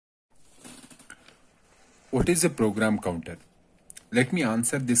What is a program counter? Let me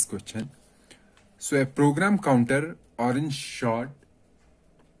answer this question. So a program counter, or in short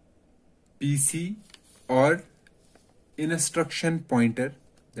PC, or instruction pointer,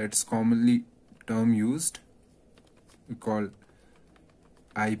 that's commonly term used, we call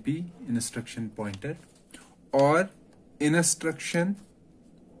IP, instruction pointer, or instruction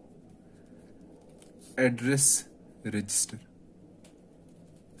address register.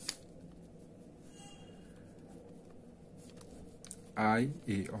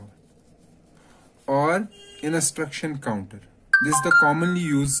 IAR, or instruction counter. This is the commonly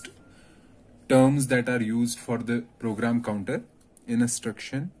used terms that are used for the program counter,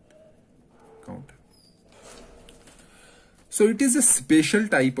 instruction counter. So it is a special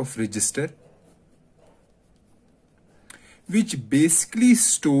type of register which basically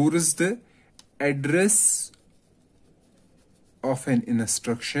stores the address of an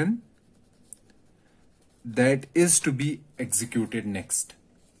instruction that is to be executed next.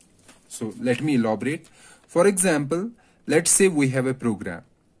 So let me elaborate. For example, let's say we have a program.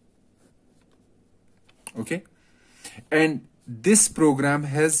 Okay, and this program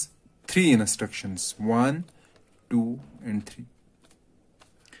has 3 instructions, 1, 2 and 3,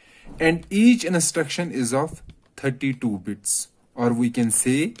 and each instruction is of 32 bits, or we can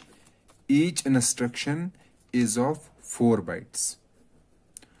say each instruction is of 4 bytes.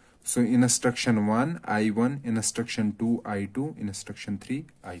 So instruction 1 I1, instruction 2 I2, instruction 3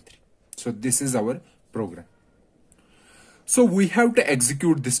 I3. So this is our program. So we have to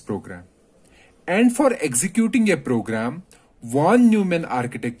execute this program. And for executing a program, von Neumann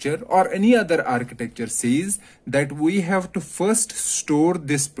architecture or any other architecture says that we have to first store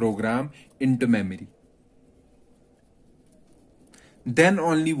this program into memory. Then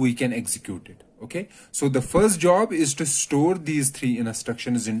only we can execute it. Okay, so the first job is to store these 3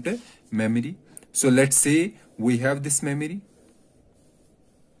 instructions into memory. So let's say we have this memory.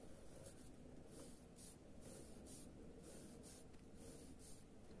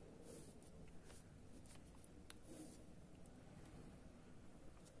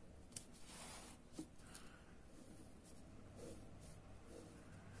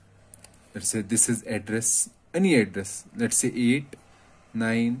 Let's say this is address, any address. Let's say 8,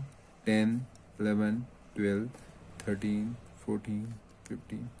 9, 10, 11, 12, 13, 14,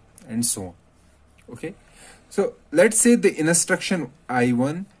 15, and so on. Okay, so let's say the instruction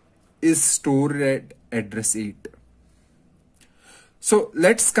I1 is stored at address 8. So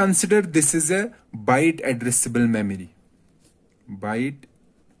let's consider this is a byte addressable memory. Byte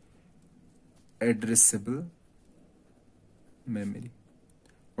addressable memory.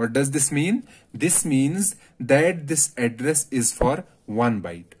 What does this mean? This means that this address is for 1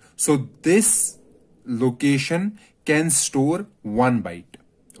 byte. So this location can store 1 byte.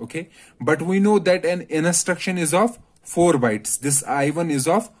 Okay, but we know that an instruction is of 4 bytes. This I1 is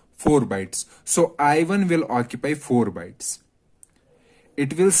of 4 bytes. So I1 will occupy 4 bytes.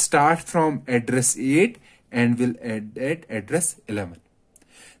 It will start from address 8 and will end at address 11.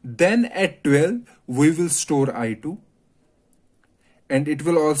 Then at 12, we will store I2. And it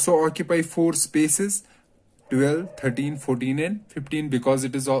will also occupy 4 spaces, 12, 13, 14 and 15, because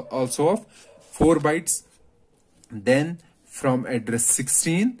it is also of 4 bytes. Then from address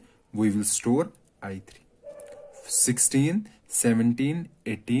 16, we will store I3. 16, 17,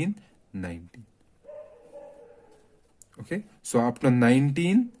 18, 19. Okay, so up to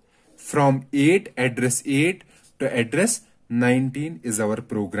 19, from 8, address 8 to address 19 is our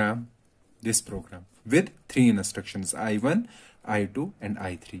program, this program, with 3 instructions, I1, I2 and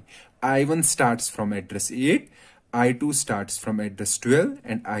I3. I1 starts from address 8, I2 starts from address 12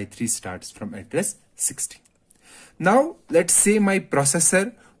 and I3 starts from address 16. Now let's say my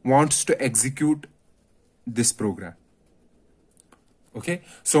processor wants to execute this program. Okay,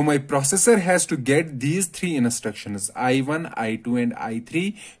 so my processor has to get these 3 instructions, I1, I2 and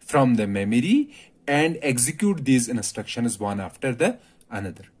I3, from the memory and execute these instructions one after the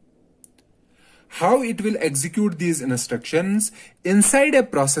another. How it will execute these instructions? Inside a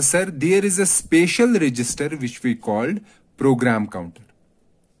processor, there is a special register which we called program counter.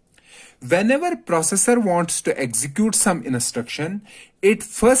 Whenever processor wants to execute some instruction, it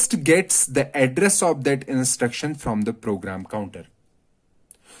first gets the address of that instruction from the program counter.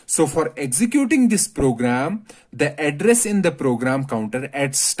 So for executing this program, the address in the program counter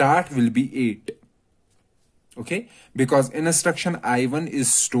at start will be 8. Okay, because instruction I1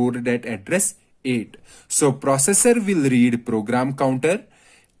 is stored at address 8. So processor will read program counter,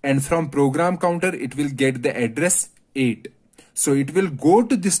 and from program counter it will get the address 8. So it will go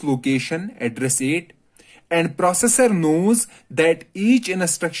to this location, address 8, and processor knows that each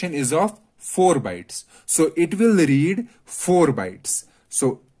instruction is of 4 bytes. So it will read 4 bytes.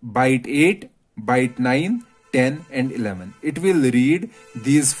 So byte 8, byte 9, 10 and 11. It will read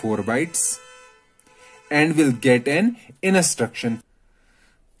these 4 bytes and will get an instruction.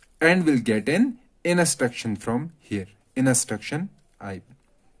 And will get an instruction from here. Instruction I1.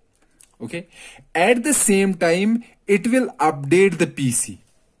 Okay. At the same time, it will update the PC.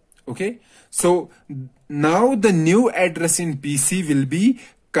 Okay. So now the new address in PC will be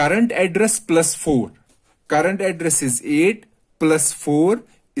current address plus 4. Current address is 8 plus 4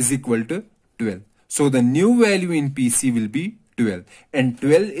 is equal to 12. So the new value in PC will be 12. And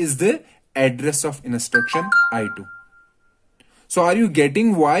 12 is the address of instruction I2. So are you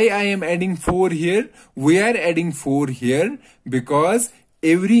getting why I am adding 4 here? We are adding 4 here because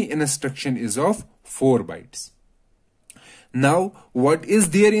every instruction is of 4 bytes. Now what is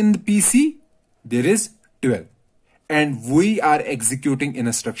there in the PC? There is 12. And we are executing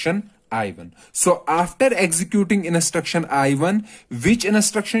instruction I1. So after executing instruction I1, which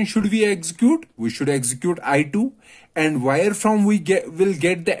instruction should we execute? We should execute I2. And where from we will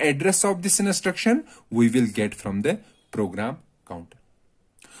get the address of this instruction? We will get from the program counter.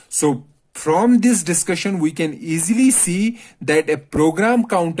 So from this discussion, we can easily see that a program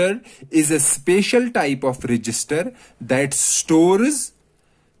counter is a special type of register that stores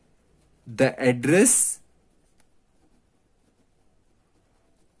the address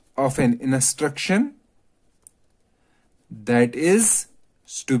of an instruction that is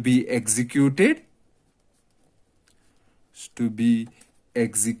to be executed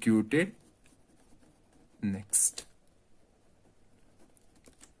next.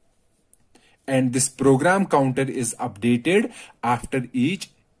 And this program counter is updated after each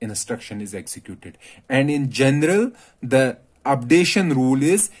instruction is executed. And in general, the updation rule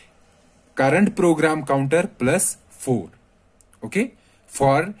is current program counter plus 4. Okay,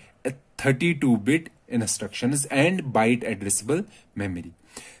 for a 32-bit instructions and byte addressable memory.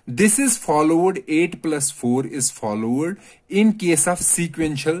 This is followed, 8 plus 4 is followed in case of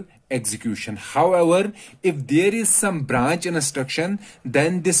sequential execution. However, if there is some branch instruction,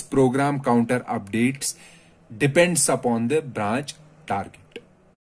 then this program counter updates depends upon the branch target.